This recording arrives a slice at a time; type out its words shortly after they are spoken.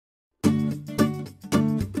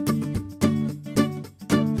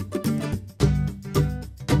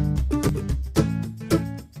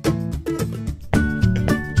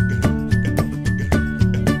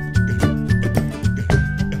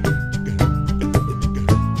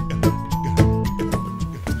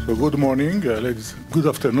So good morning, good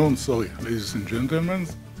afternoon, ladies and gentlemen.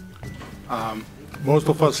 Most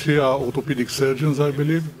of us here are orthopedic surgeons, I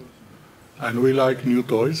believe, and we like new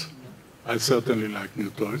toys. I certainly like new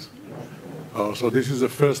toys. So this is the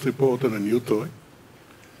first report on a new toy.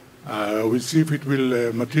 We'll see if it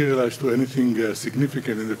will materialize to anything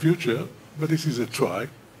significant in the future, but this is a try.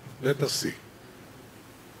 Let us see.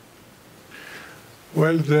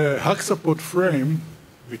 Well, the Hexapod frame,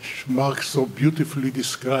 which Mark so beautifully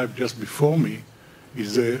described just before me,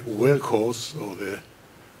 is the workhorse or the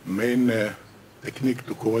main technique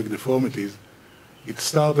to correct deformities. It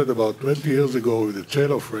started about 20 years ago with a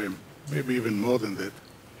cello frame, maybe even more than that.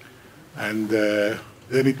 And then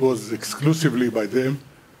it was exclusively by them.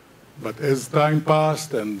 But as time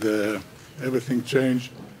passed and everything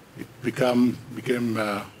changed, it became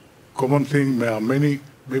a common thing. There are many.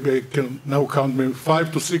 Maybe I can now count maybe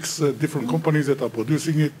 5 to 6 different companies that are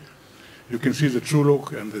producing it. You can see the true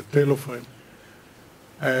look and the tail frame.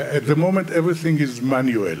 At the moment, everything is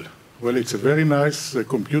manual. Well, it's a very nice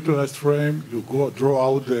computerized frame. You go draw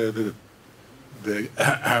out the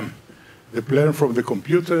plan from the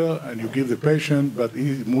computer and you give the patient, but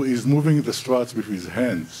he's moving the struts with his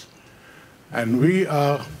hands. And we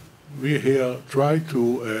here try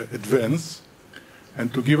to advance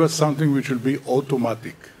and to give us something which will be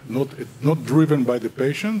automatic, not driven by the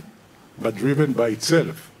patient, but driven by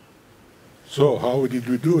itself. So how did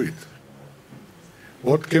we do it?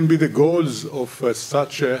 What can be the goals of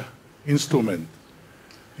such an instrument?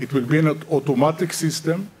 It will be an automatic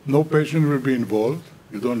system. No patient will be involved.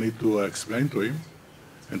 You don't need to explain to him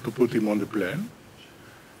and to put him on the plan.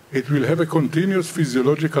 It will have a continuous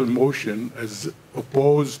physiological motion as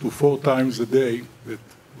opposed to 4 times a day that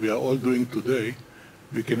we are all doing today.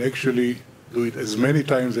 We can actually do it as many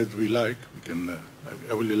times as we like.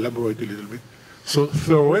 I will elaborate a little bit. So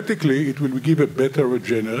theoretically, it will give a better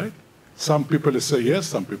regenerate. Some people say yes,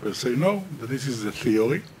 some people say no. But this is the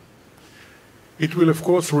theory. It will, of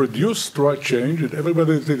course, reduce strut change. And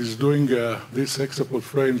everybody that is doing this Hexapod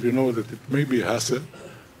frames, you know that it may be a hassle.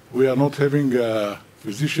 We are not having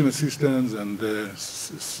physician assistants and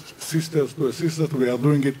sisters to assist us. We are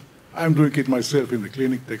doing it. I'm doing it myself in the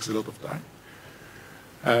clinic. It takes a lot of time.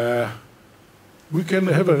 We can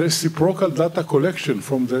have a reciprocal data collection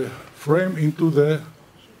from the frame into the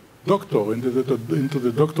doctor, into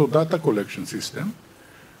the doctor data collection system.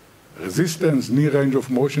 Resistance, knee range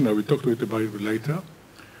of motion, I will talk to it about it later.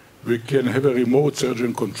 We can have a remote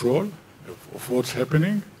surgeon control of what's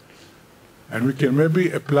happening. And we can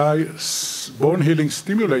maybe apply bone healing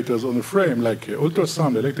stimulators on the frame, like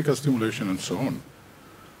ultrasound, electrical stimulation, and so on.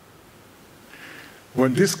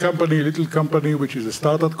 When this company, little company, which is a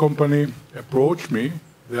startup company, approached me,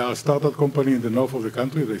 they are a startup company in the north of the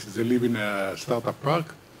country. They live in a startup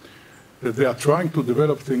park. That they are trying to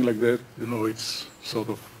develop things like that. You know, it's sort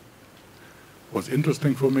of was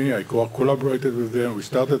interesting for me. I collaborated with them. We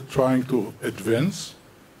started trying to advance.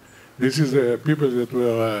 This is the people that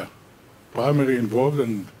were primarily involved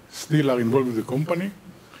and still are involved with the company,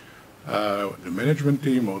 the management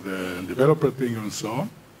team or the developer team and so on.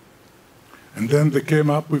 And then they came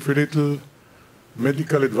up with a little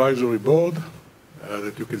medical advisory board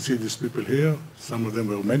that you can see these people here. Some of them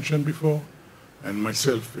were mentioned before, and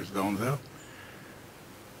myself is down there.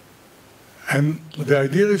 And the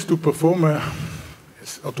idea is to perform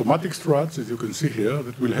automatic struts, as you can see here,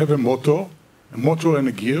 that will have a motor and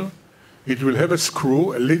a gear. It will have a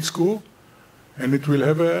screw, a lead screw, and it will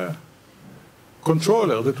have a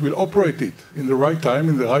controller that will operate it in the right time,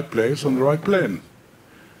 in the right place, on the right plane.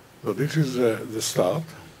 So this is the start.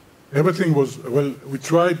 Everything was, well,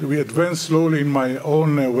 we advanced slowly in my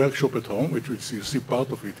own workshop at home, which you see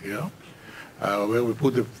part of it here, where we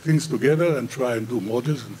put the things together and try and do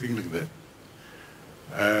models and things like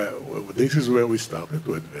that. This is where we started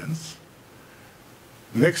to advance.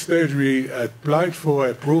 Next stage, we applied for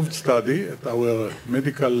an approved study at our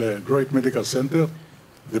great medical center,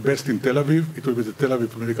 the best in Tel Aviv. It will be the Tel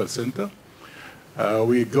Aviv Medical Center.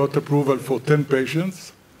 We got approval for 10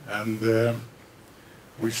 patients. And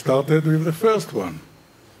we started with the first one.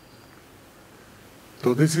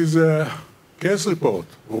 So this is a case report,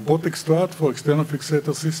 robotic strut for external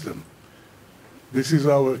fixator system. This is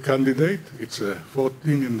our candidate. It's a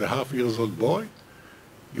 14.5-year-old boy.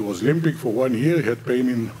 He was limping for 1 year. He had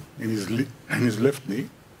pain in his left knee.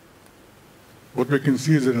 What we can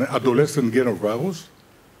see is an adolescent gain of varus.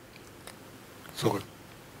 Sorry.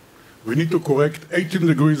 We need to correct 18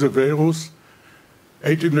 degrees of varus,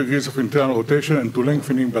 18 degrees of internal rotation, and to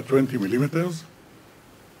lengthening by 20 millimeters.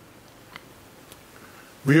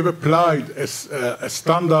 We have applied a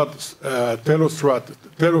standard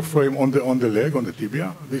teloframe on the leg, on the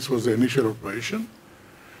tibia. This was the initial operation.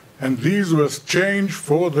 And these were changed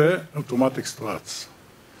for the automatic struts.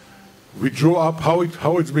 We draw up how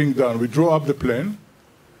it's being done. We draw up the plan,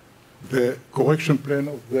 the correction plan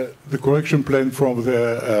of the correction plan from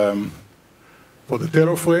the for the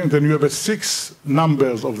teloframe. Then you have 6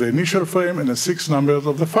 numbers of the initial frame and 6 numbers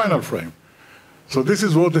of the final frame. So this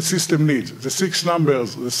is what the system needs. The 6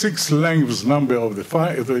 numbers, the 6 lengths number of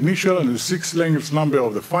the initial and the 6 lengths number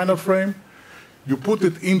of the final frame. You put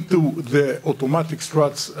it into the automatic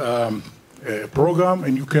struts program,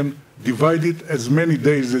 and you can divide it as many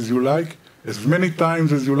days as you like, as many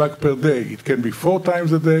times as you like per day. It can be 4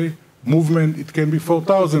 times a day movement. It can be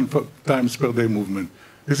 4,000 times per day movement.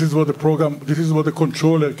 This is what the program, this is what the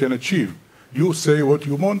controller can achieve. You say what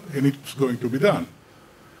you want, and it's going to be done.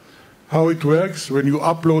 How it works, when you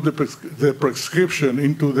upload the prescription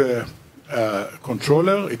into the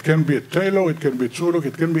controller, it can be a Taylor, it can be a Trulok,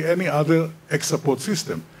 it can be any other Hexapod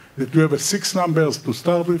system. That you have 6 numbers to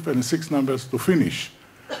start with and 6 numbers to finish.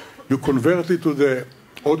 You convert it to the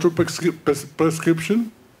auto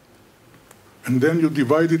prescription, and then you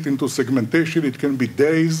divide it into segmentation. It can be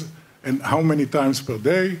days and how many times per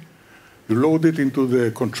day. You load it into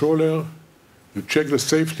the controller, you check the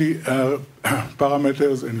safety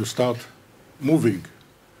parameters, and you start moving.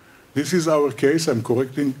 This is our case. I'm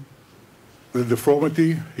correcting the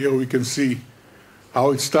deformity. Here we can see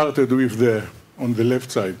how it started with on the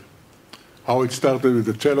left side, how it started with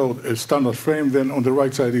the Taylor standard frame. Then on the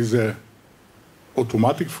right side is a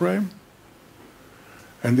automatic frame.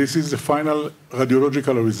 And this is the final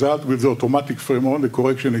radiological result with the automatic frame on. The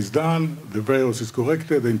correction is done, the varus is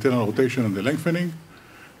corrected, the internal rotation and the lengthening.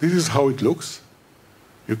 This is how it looks.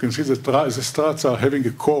 You can see the struts are having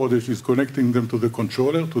a cord that is connecting them to the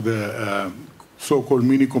controller, to the so-called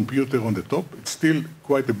mini computer on the top. It's still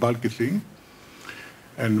quite a bulky thing.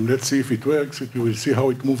 And let's see if it works. You will see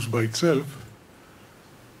how it moves by itself.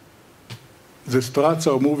 The struts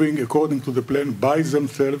are moving according to the plan by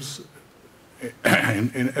themselves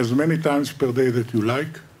in as many times per day that you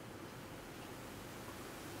like.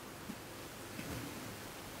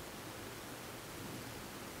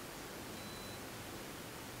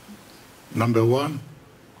 Number 1,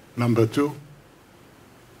 number 2,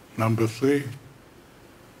 number 3,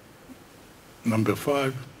 number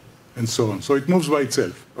 5, and so on. So it moves by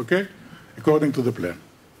itself, okay, according to the plan.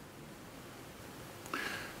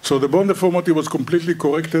 So the bone deformity was completely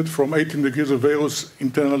corrected from 18 degrees of varus,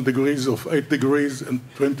 internal degrees of 8 degrees, and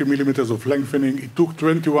 20 millimeters of lengthening. It took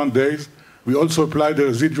 21 days. We also applied a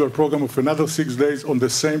residual program of another 6 days on the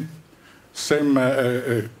same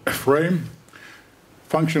frame.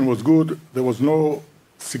 Function was good. There was no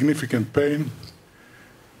significant pain.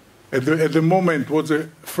 At the moment, what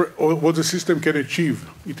the system can achieve,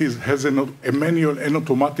 has a manual and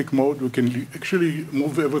automatic mode. We can actually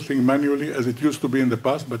move everything manually as it used to be in the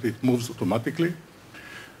past, but it moves automatically.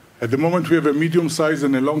 At the moment, we have a medium size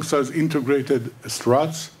and a long size integrated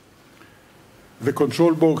struts. The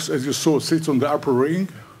control box, as you saw, sits on the upper ring.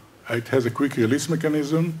 It has a quick release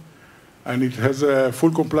mechanism, and it has a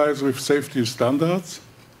full compliance with safety standards,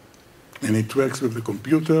 and it works with the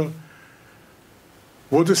computer.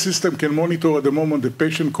 What the system can monitor at the moment, the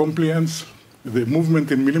patient compliance, the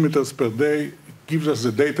movement in millimeters per day. It gives us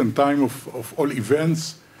the date and time of all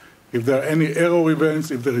events. If there are any error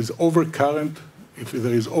events, if there is overcurrent, if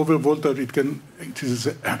there is overvoltage, it is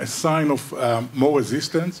a sign of more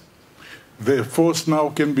resistance. The force now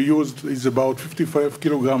can be used, is about 55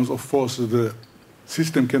 kilograms of force that the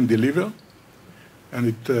system can deliver, and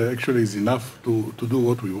it actually is enough to do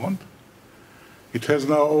what we want. It has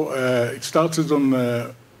now, it starts on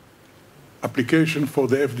application for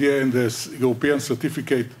the FDA and the European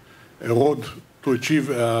certificate road to achieve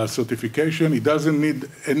certification. It doesn't need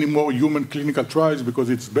any more human clinical trials because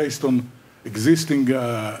it's based on existing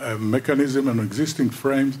mechanism and existing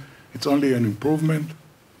frames. It's only an improvement.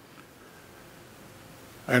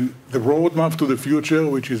 And the roadmap to the future,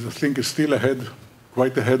 which is, I think, is still ahead,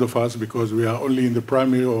 quite ahead of us because we are only in the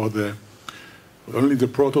primary or only the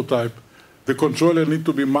prototype. The controller needs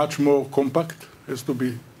to be much more compact, has to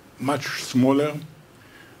be much smaller.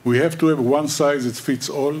 We have to have one size that fits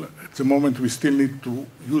all. At the moment, we still need to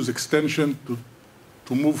use extension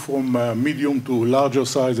to move from medium to larger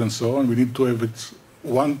size and so on. We need to have it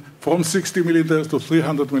from 60 millimeters to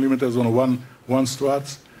 300 millimeters on one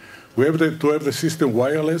strut. We have to have the system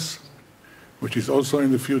wireless, which is also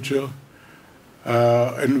in the future.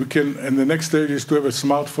 And the next stage is to have a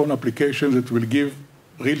smartphone application that will give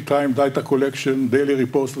real-time data collection, daily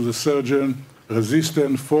reports to the surgeon,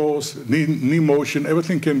 resistance, force, knee motion,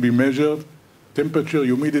 everything can be measured. Temperature,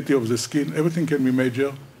 humidity of the skin, everything can be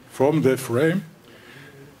measured from the frame.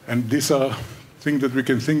 And these are things that we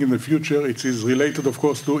can think in the future. It is related, of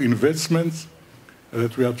course, to investments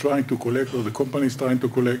that we are trying to collect, or the company is trying to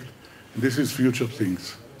collect. This is future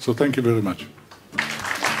things. So thank you very much.